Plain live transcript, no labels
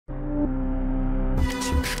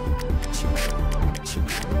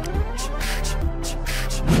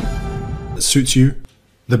that suits you,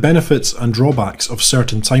 the benefits and drawbacks of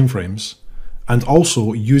certain timeframes, and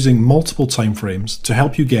also using multiple timeframes to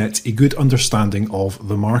help you get a good understanding of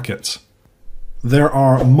the market. There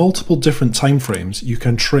are multiple different timeframes you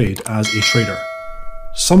can trade as a trader.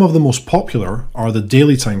 Some of the most popular are the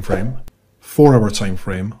daily timeframe, 4-hour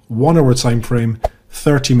timeframe, 1-hour timeframe,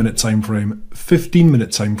 30-minute timeframe, 15-minute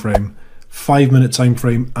timeframe, 5-minute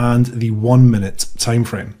timeframe, and the 1-minute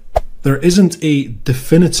timeframe. There isn't a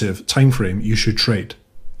definitive timeframe you should trade.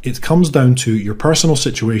 It comes down to your personal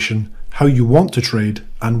situation, how you want to trade,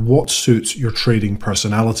 and what suits your trading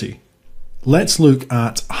personality. Let's look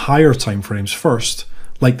at higher timeframes first,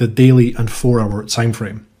 like the daily and 4-hour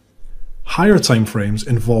timeframe. Higher timeframes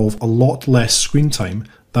involve a lot less screen time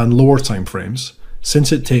than lower timeframes,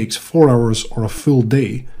 since it takes 4 hours or a full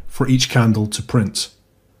day for each candle to print.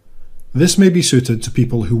 This may be suited to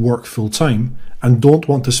people who work full-time and don't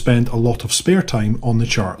want to spend a lot of spare time on the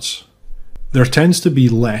charts. There tends to be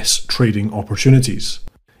less trading opportunities.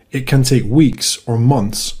 It can take weeks or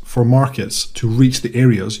months for markets to reach the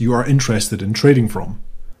areas you are interested in trading from.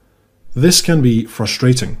 This can be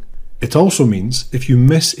frustrating. It also means if you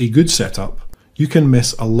miss a good setup, you can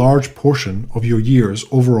miss a large portion of your year's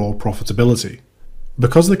overall profitability.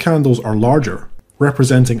 Because the candles are larger,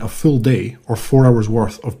 representing a full day or 4 hours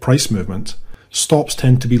worth of price movement, stops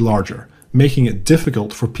tend to be larger, making it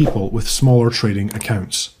difficult for people with smaller trading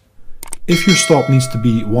accounts. If your stop needs to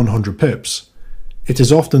be 100 pips, it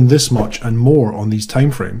is often this much and more on these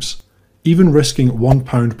timeframes. Even risking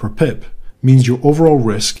 £1 per pip means your overall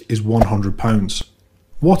risk is £100.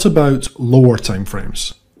 What about lower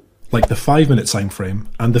timeframes, like the 5-minute timeframe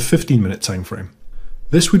and the 15-minute timeframe?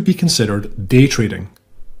 This would be considered day trading.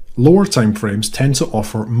 Lower timeframes tend to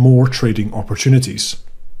offer more trading opportunities.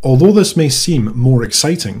 Although this may seem more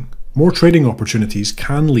exciting, more trading opportunities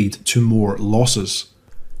can lead to more losses.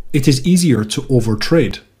 It is easier to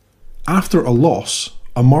overtrade. After a loss,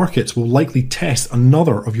 a market will likely test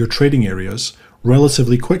another of your trading areas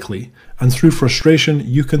relatively quickly, and through frustration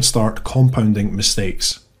you can start compounding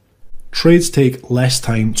mistakes. Trades take less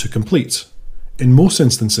time to complete. In most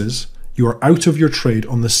instances, you are out of your trade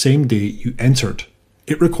on the same day you entered.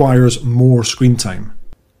 It requires more screen time.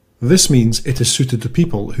 This means it is suited to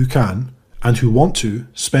people who can, and who want to,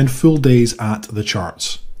 spend full days at the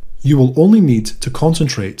charts. You will only need to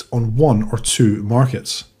concentrate on 1 or 2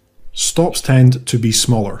 markets. Stops tend to be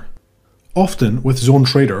smaller. Often with Zone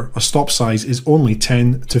Trader, a stop size is only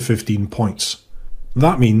 10 to 15 points.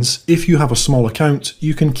 That means if you have a small account,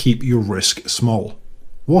 you can keep your risk small.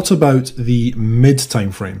 What about the mid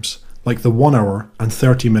timeframes, like the 1-hour and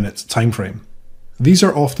 30-minute timeframe? These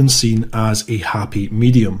are often seen as a happy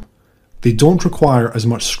medium. They don't require as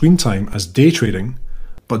much screen time as day trading,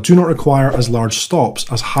 but do not require as large stops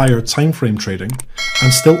as higher timeframe trading,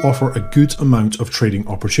 and still offer a good amount of trading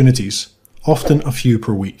opportunities, often a few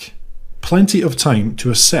per week. Plenty of time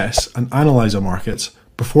to assess and analyze a market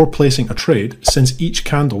before placing a trade, since each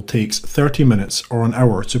candle takes 30 minutes or an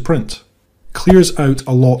hour to print. Clears out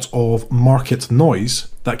a lot of market noise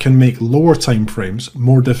that can make lower time frames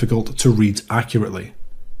more difficult to read accurately.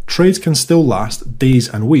 Trades can still last days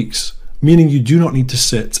and weeks, meaning you do not need to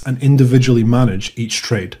sit and individually manage each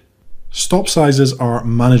trade. Stop sizes are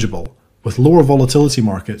manageable, with lower volatility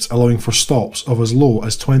markets allowing for stops of as low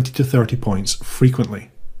as 20 to 30 points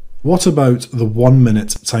frequently. What about the 1-minute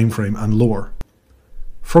timeframe and lower?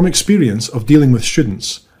 From experience of dealing with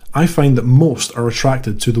students, I find that most are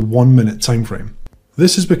attracted to the 1-minute timeframe.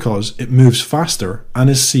 This is because it moves faster and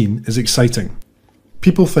is seen as exciting.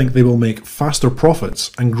 People think they will make faster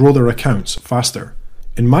profits and grow their accounts faster.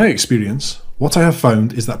 In my experience, what I have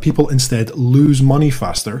found is that people instead lose money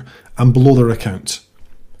faster and blow their account.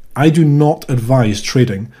 I do not advise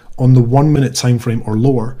trading on the 1-minute timeframe or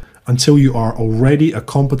lower until you are already a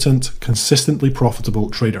competent, consistently profitable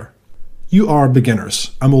trader. You are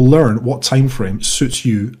beginners and will learn what timeframe suits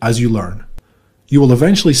you as you learn. You will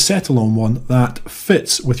eventually settle on one that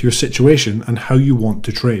fits with your situation and how you want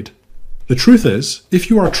to trade. The truth is, if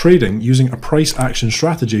you are trading using a price action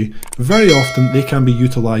strategy, very often they can be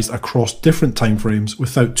utilized across different timeframes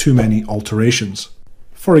without too many alterations.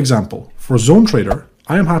 For example, for Zone Trader,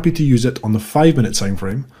 I am happy to use it on the 5-minute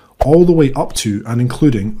timeframe all the way up to and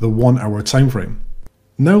including the 1-hour timeframe.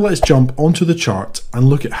 Now let's jump onto the chart and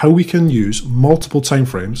look at how we can use multiple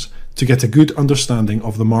timeframes to get a good understanding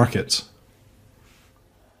of the market.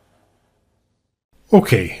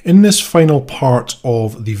 Okay, in this final part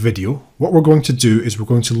of the video, what we're going to do is we're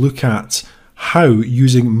going to look at how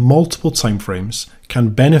using multiple timeframes can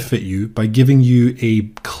benefit you by giving you a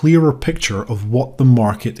clearer picture of what the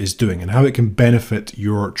market is doing and how it can benefit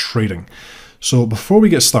your trading. So before we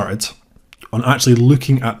get started on actually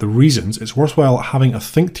looking at the reasons, it's worthwhile having a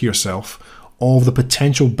think to yourself of the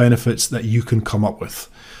potential benefits that you can come up with.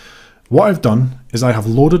 What I've done is I have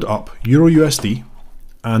loaded up Euro USD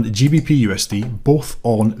and GBP USD both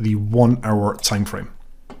on the 1 hour time frame.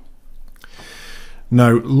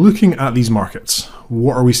 Now, looking at these markets,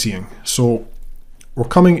 what are we seeing? So we're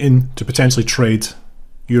coming in to potentially trade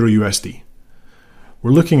Euro USD.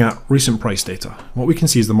 We're looking at recent price data. What we can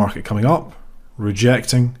see is the market coming up,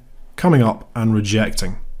 rejecting, coming up and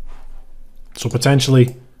rejecting. So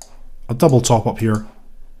potentially a double top up here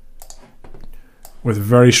with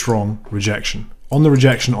very strong rejection. On the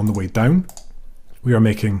rejection on the way down, we are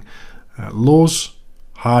making lows,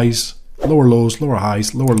 highs, lower lows, lower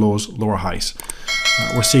highs, lower lows, lower highs.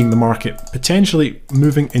 We're seeing the market potentially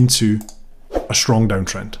moving into a strong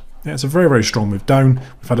downtrend. Yeah, it's a very, very strong move down.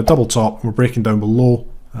 We've had a double top and we're breaking down below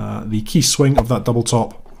the key swing of that double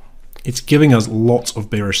top. It's giving us lots of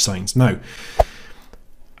bearish signs. Now,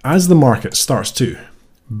 as the market starts to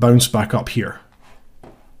bounce back up here,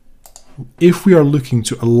 if we are looking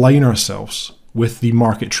to align ourselves with the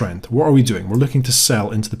market trend, what are we doing? We're looking to sell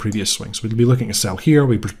into the previous swing. So we'd be looking to sell here.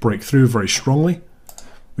 We break through very strongly.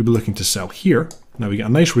 We'd be looking to sell here. Now we get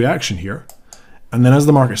a nice reaction here. And then as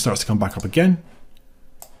the market starts to come back up again,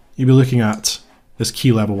 you'd be looking at this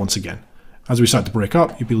key level once again. As we start to break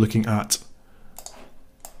up, you'd be looking at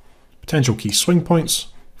potential key swing points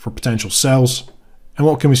for potential sells. And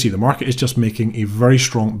what can we see? The market is just making a very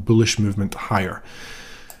strong bullish movement higher.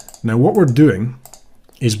 Now what we're doing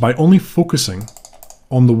is by only focusing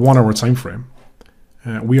on the 1 hour time frame,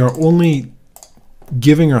 we are only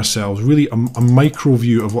giving ourselves really a micro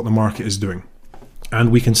view of what the market is doing. And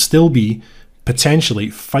we can still be potentially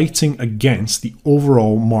fighting against the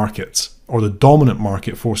overall market or the dominant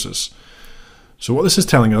market forces. So what this is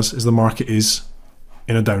telling us is the market is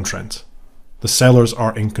in a downtrend. The sellers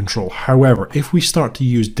are in control. However, if we start to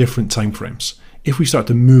use different time frames, if we start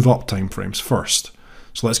to move up time frames first,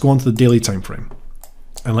 so let's go on to the daily time frame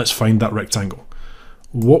and let's find that rectangle.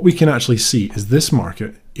 What we can actually see is this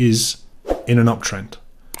market is in an uptrend.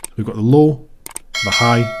 We've got the low, the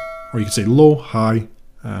high, or you could say low, high,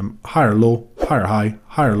 higher low, higher high,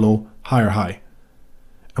 higher low, higher high.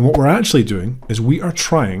 And what we're actually doing is we are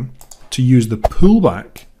trying to use the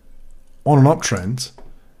pullback on an uptrend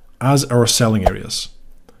as our selling areas.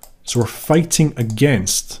 So we're fighting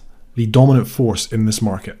against the dominant force in this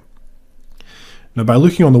market. Now by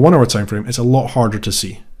looking on the 1 hour time frame, it's a lot harder to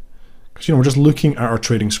see. Because we're just looking at our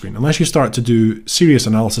trading screen. Unless you start to do serious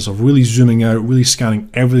analysis of really zooming out, really scanning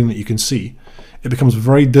everything that you can see, it becomes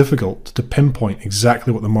very difficult to pinpoint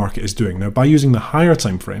exactly what the market is doing. Now by using the higher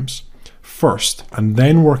time frames first and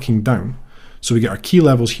then working down, so we get our key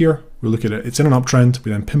levels here, we look at it, it's in an uptrend,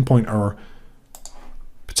 we then pinpoint our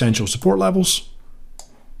potential support levels.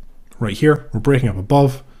 Right here, we're breaking up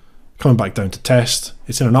above, coming back down to test,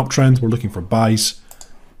 it's in an uptrend, we're looking for buys.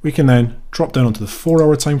 We can then drop down onto the 4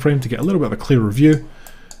 hour time frame to get a little bit of a clearer view.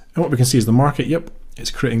 And what we can see is the market, yep, it's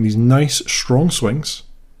creating these nice strong swings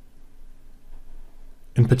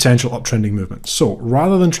in potential uptrending movements. So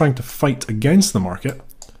rather than trying to fight against the market,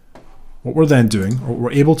 what we're then doing, or what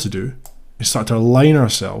we're able to do, is start to align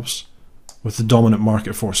ourselves with the dominant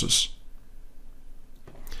market forces.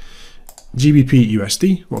 GBP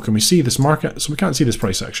USD, what can we see? This market, so we can't see this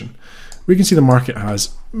price action. We can see the market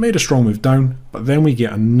has made a strong move down, but then we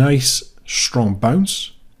get a nice strong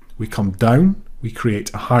bounce. We come down, we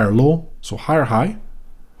create a higher low, so higher high,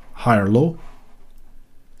 higher low,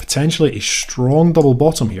 potentially a strong double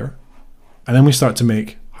bottom here, and then we start to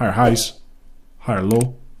make higher highs, higher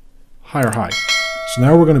low, higher high. So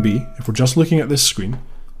now we're going to be, if we're just looking at this screen,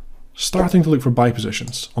 starting to look for buy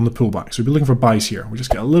positions on the pullback. So we'd be looking for buys here. We just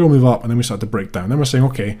get a little move up and then we start to break down. Then we're saying,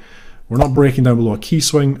 okay, we're not breaking down below a key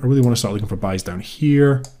swing. I really want to start looking for buys down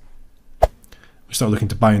here. We start looking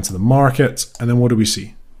to buy into the market. And then what do we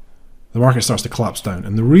see? The market starts to collapse down.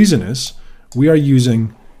 And the reason is we are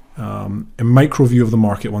using a micro view of the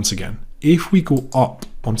market once again. If we go up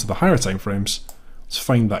onto the higher time frames, let's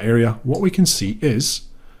find that area. What we can see is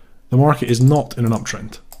the market is not in an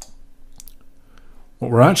uptrend. What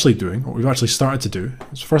we're actually doing, what we've actually started to do,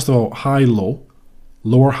 is first of all, high, low,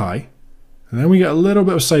 lower, high, and then we get a little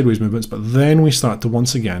bit of sideways movements, but then we start to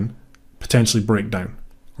once again potentially break down.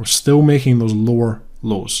 We're still making those lower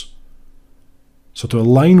lows. So to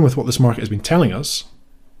align with what this market has been telling us,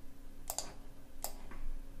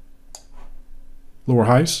 lower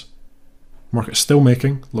highs, market still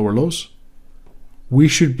making lower lows. we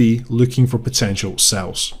should be looking for potential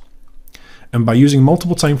sells. And by using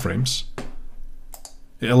multiple time frames,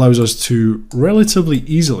 it allows us to relatively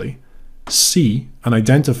easily see and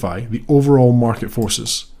identify the overall market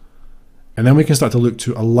forces. And then we can start to look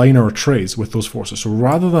to align our trades with those forces. So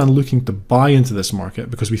rather than looking to buy into this market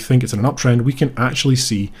because we think it's in an uptrend, we can actually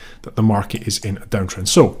see that the market is in a downtrend.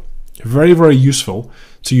 So very, very useful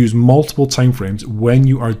to use multiple time frames when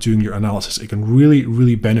you are doing your analysis. It can really,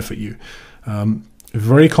 really benefit you. A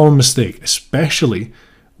very common mistake, especially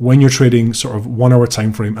when you're trading sort of 1 hour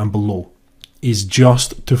time frame and below, is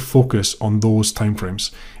just to focus on those time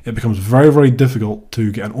frames. It becomes very, very difficult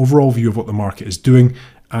to get an overall view of what the market is doing.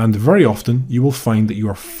 And very often you will find that you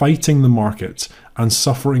are fighting the market and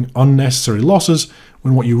suffering unnecessary losses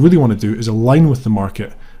when what you really want to do is align with the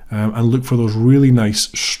market and look for those really nice,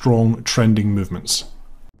 strong, trending movements.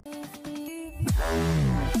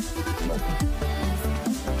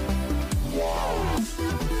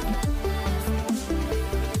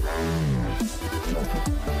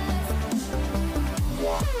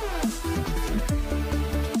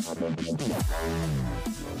 Yeah.